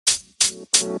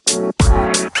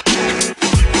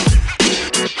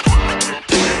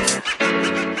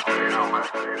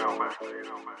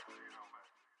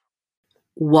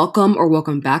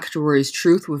Welcome back to Rory's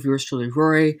Truth with yours truly,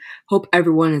 Rory. Hope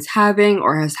everyone is having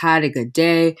or has had a good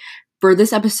day. For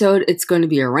this episode, it's going to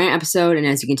be a rant episode, and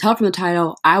as you can tell from the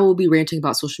title, I will be ranting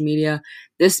about social media.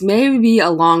 This may be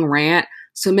a long rant,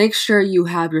 so make sure you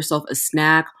have yourself a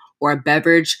snack or a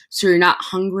beverage so you're not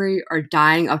hungry or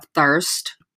dying of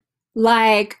thirst.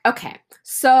 Okay,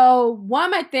 so one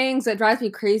of my things that drives me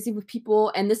crazy with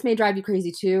people, and this may drive you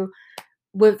crazy too,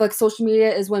 with social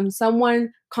media is when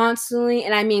someone constantly,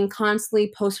 and I mean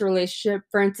constantly, posts a relationship.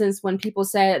 For instance, when people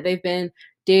say that they've been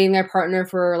dating their partner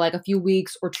for a few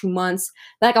weeks or 2 months,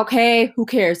 okay, who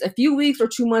cares? A few weeks or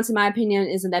 2 months, in my opinion,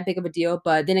 isn't that big of a deal.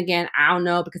 But then again, I don't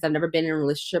know because I've never been in a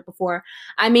relationship before.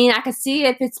 I mean, I could see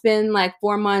if it's been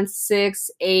 4 months,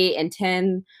 6, 8, and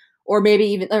 10, or maybe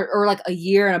even or a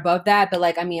year and above that. But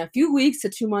a few weeks to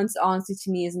 2 months, honestly,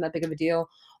 to me isn't that big of a deal.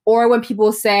 Or when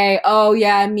people say, oh,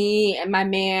 yeah, me and my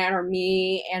man, or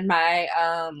me and my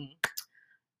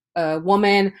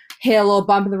woman hit a little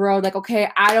bump in the road. Okay,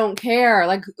 I don't care.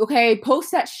 Okay,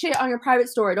 post that shit on your private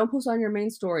story. Don't post it on your main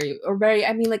story.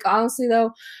 Honestly,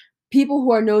 though, people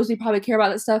who are nosy probably care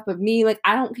about that stuff. But me,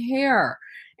 I don't care.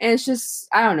 And it's just,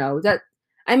 I don't know.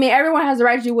 Everyone has the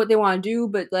right to do what they want to do.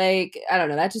 But, I don't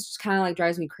know. That just kind of,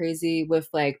 drives me crazy with,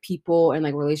 people and,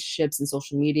 relationships and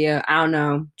social media. I don't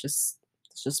know. It's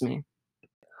just me.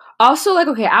 Also,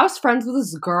 okay, I was friends with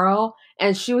this girl,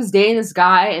 and she was dating this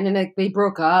guy, and then they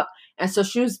broke up, and so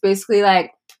she was basically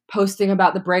posting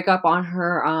about the breakup on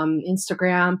her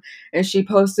Instagram, and she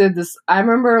posted this. I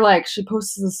remember she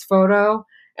posted this photo,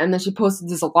 and then she posted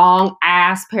this long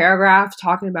ass paragraph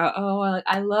talking about, oh,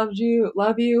 I love you,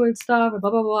 and stuff, and blah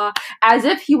blah blah, as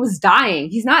if he was dying.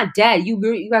 He's not dead.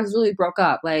 You guys really broke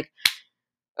up,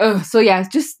 So yeah,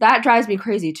 just that drives me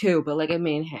crazy too. But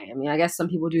hey, I guess some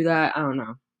people do that. I don't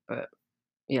know. But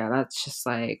yeah, that's just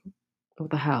what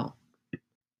the hell?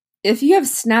 If you have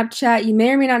Snapchat, you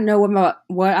may or may not know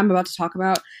what I'm about to talk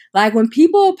about. When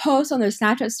people post on their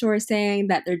Snapchat story saying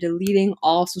that they're deleting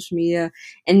all social media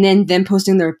and then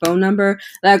posting their phone number,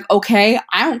 okay,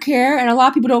 I don't care, and a lot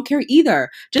of people don't care either.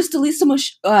 Just delete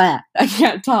I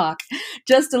can't talk.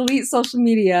 Just delete social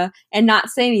media and not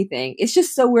say anything. It's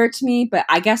just so weird to me, but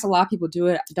I guess a lot of people do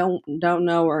it. Don't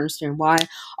know or understand why.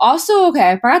 Also,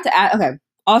 okay, I forgot to add. Okay,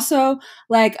 also,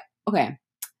 okay.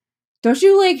 Don't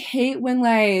you hate when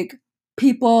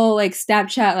people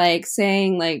Snapchat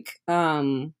saying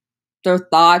their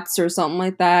thoughts or something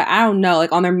like that? I don't know,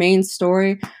 on their main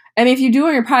story. If you do it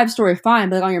on your private story, fine,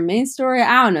 but on your main story,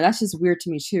 I don't know. That's just weird to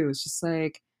me too. It's just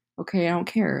okay, I don't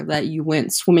care that you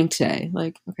went swimming today.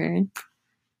 Okay.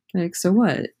 So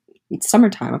what? It's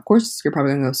summertime. Of course you're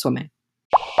probably gonna go swimming.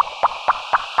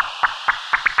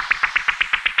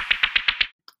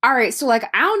 All right, so I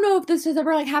don't know if this has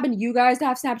ever happened to you guys to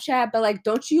have Snapchat, but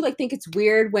don't you think it's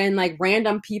weird when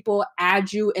random people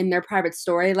add you in their private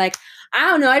story? I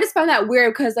don't know, I just found that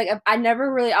weird because I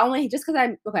never really, I only just because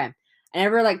I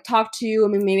never talked to you.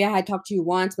 Maybe I had talked to you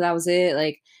once, but that was it.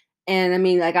 And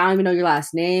I don't even know your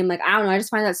last name. I don't know, I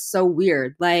just find that so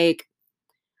weird.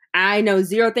 I know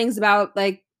zero things about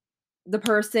the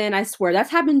person. I swear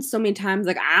that's happened so many times.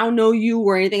 I don't know you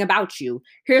or anything about you.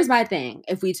 Here's my thing: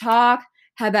 if we talk,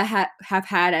 have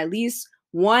had at least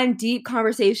one deep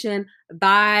conversation,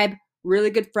 vibe, really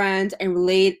good friends,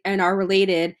 and are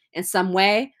related in some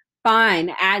way,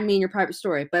 fine, add me in your private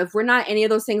story. But if we're not any of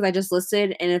those things I just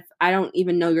listed, and if I don't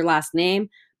even know your last name,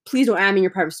 please don't add me in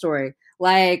your private story.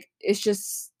 It's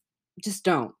just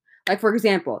don't. For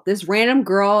example, this random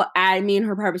girl added me in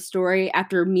her private story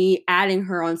after me adding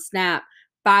her on Snap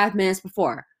 5 minutes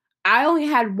before. I only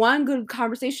had one good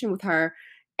conversation with her,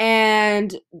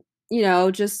 and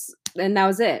and that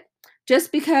was it.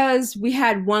 Just because we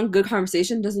had one good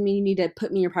conversation doesn't mean you need to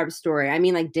put me in your private story.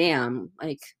 Damn,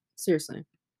 seriously.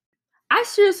 I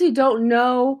seriously don't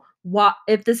know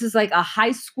if this is a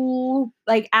high school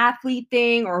athlete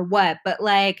thing or what, but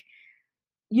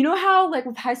you know how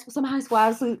with high school, some high school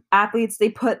athletes, they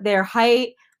put their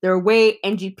height, their weight,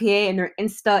 and GPA in their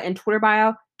Insta and Twitter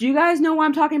bio. Do you guys know what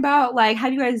I'm talking about?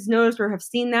 Have you guys noticed or have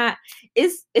seen that?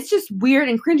 It's just weird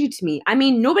and cringy to me.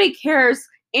 Nobody cares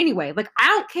anyway. I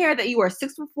don't care that you are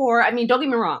 6'4". Don't get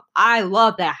me wrong. I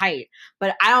love that height,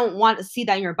 but I don't want to see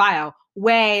that in your bio.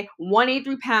 Weigh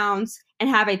 183 pounds and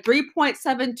have a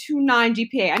 3.729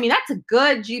 GPA. That's a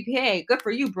good GPA. Good for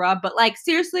you, bruh. But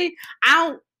seriously, I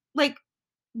don't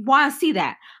want to see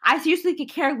that. I seriously could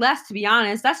care less, to be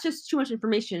honest. That's just too much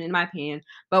information, in my opinion.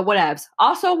 But whatevs.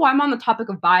 Also, while I'm on the topic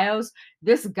of bios,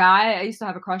 this guy I used to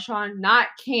have a crush on, not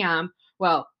Cam,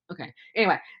 Well, okay.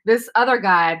 Anyway, this other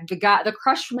guy, the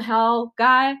crush from hell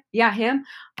guy, yeah, him.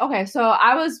 Okay, so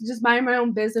I was just minding my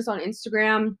own business on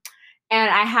Instagram, and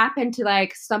I happened to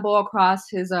like stumble across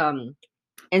his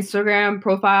Instagram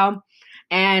profile,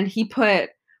 and he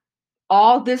put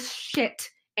all this shit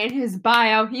in his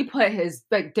bio. He put his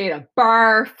like date of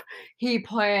birth. He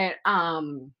put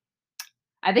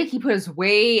I think he put his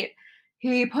weight.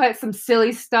 He put some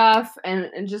silly stuff, and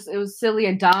just it was silly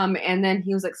and dumb. And then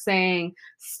he was like saying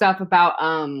stuff about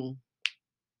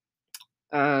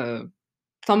uh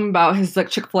something about his like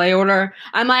Chick-fil-A order.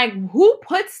 I'm like, who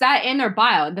puts that in their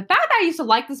bio? The fact that I used to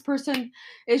like this person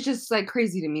is just like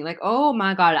crazy to me. Like, oh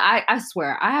my god, I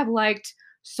swear I have liked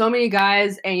so many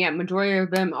guys, and yet majority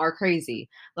of them are crazy.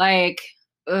 Like,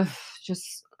 ugh,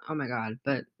 just oh my god.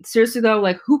 But seriously though,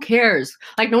 like, who cares?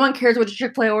 Like, no one cares what your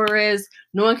Chick-fil-A order is.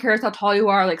 No one cares how tall you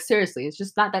are. Like, seriously, it's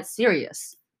just not that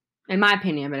serious, in my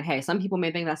opinion. But hey, some people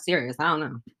may think that's serious. I don't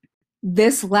know.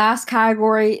 This last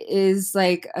category is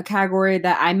like a category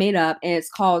that I made up, and it's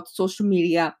called social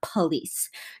media police.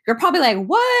 You're probably like,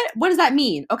 what? What does that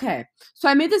mean? Okay. So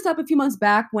I made this up a few months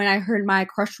back when I heard my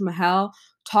crush from hell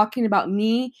talking about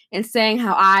me and saying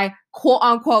how I quote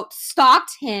unquote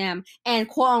stalked him and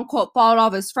quote unquote followed all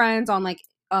of his friends on like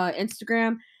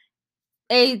Instagram.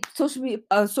 A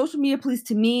social media police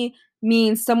to me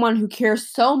means someone who cares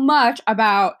so much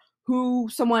about who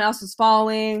someone else is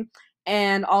following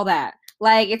and all that.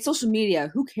 Like, it's social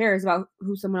media. Who cares about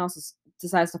who someone else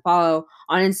decides to follow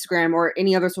on Instagram or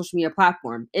any other social media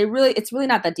platform? It's really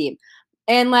not that deep.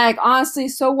 And like, honestly,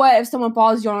 so what if someone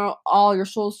follows you on all your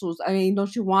socials? I mean,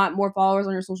 don't you want more followers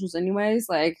on your socials anyways?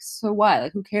 Like, so what?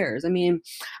 Like, who cares? I mean,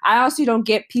 I honestly don't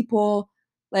get people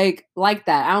like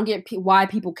that. I don't get why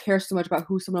people care so much about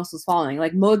who someone else is following.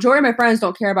 Like, majority of my friends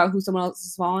don't care about who someone else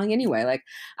is following anyway. Like,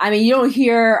 I mean, you don't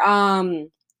hear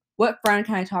what friend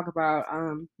can I talk about?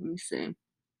 Let me see.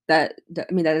 I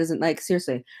mean, that isn't like,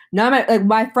 seriously. None of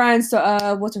my friends.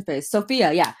 So what's her face?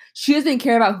 Sophia. Yeah, she doesn't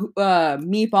care about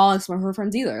me following some of her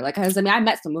friends either. Like, cause I mean, I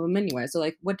met some of them anyway. So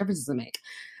like, what difference does it make?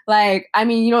 Like, I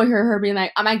mean, you don't hear her being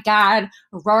like, oh my god,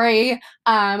 Rory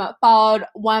followed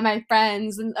one of my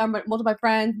friends and multiple my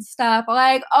friends and stuff.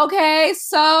 Like, okay,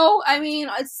 so I mean,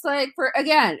 it's like, for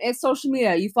again, it's social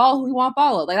media. You follow who you want to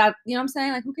follow. Like that, you know what I'm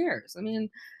saying? Like, who cares? I mean,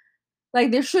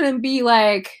 like, there shouldn't be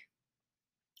like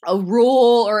a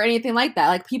rule or anything like that.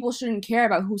 Like, people shouldn't care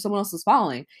about who someone else is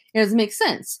following. It doesn't make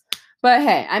sense. But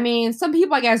hey, I mean, some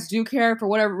people I guess do care for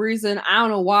whatever reason. I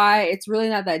don't know why. It's really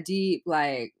not that deep.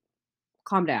 Like,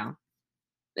 calm down.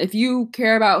 If you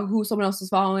care about who someone else is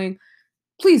following,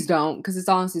 please don't, because it's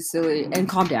honestly silly. And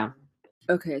calm down.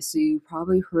 Okay, so you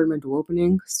probably heard my door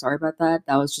opening. Sorry about that.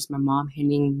 That was just my mom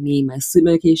handing me my sleep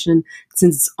medication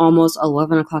since it's almost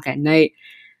 11 o'clock at night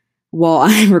while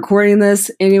I'm recording this.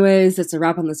 Anyways, that's a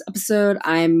wrap on this episode.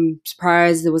 I'm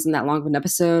surprised it wasn't that long of an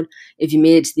episode. If you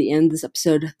made it to the end of this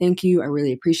episode, thank you. I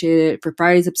really appreciate it. For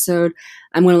Friday's episode,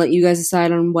 I'm going to let you guys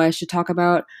decide on what I should talk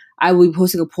about. I will be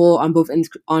posting a poll on both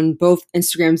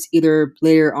Instagrams either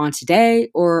later on today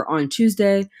or on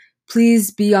Tuesday. Please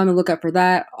be on the lookout for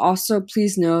that. Also,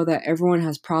 please know that everyone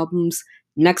has problems.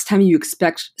 Next time you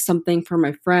expect something from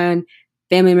a friend,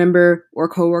 family member, or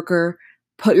coworker,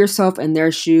 put yourself in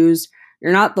their shoes.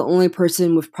 You're not the only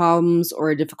person with problems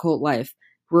or a difficult life.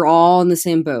 We're all in the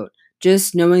same boat.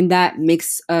 Just knowing that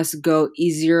makes us go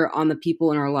easier on the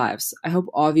people in our lives. I hope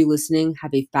all of you listening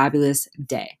have a fabulous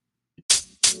day.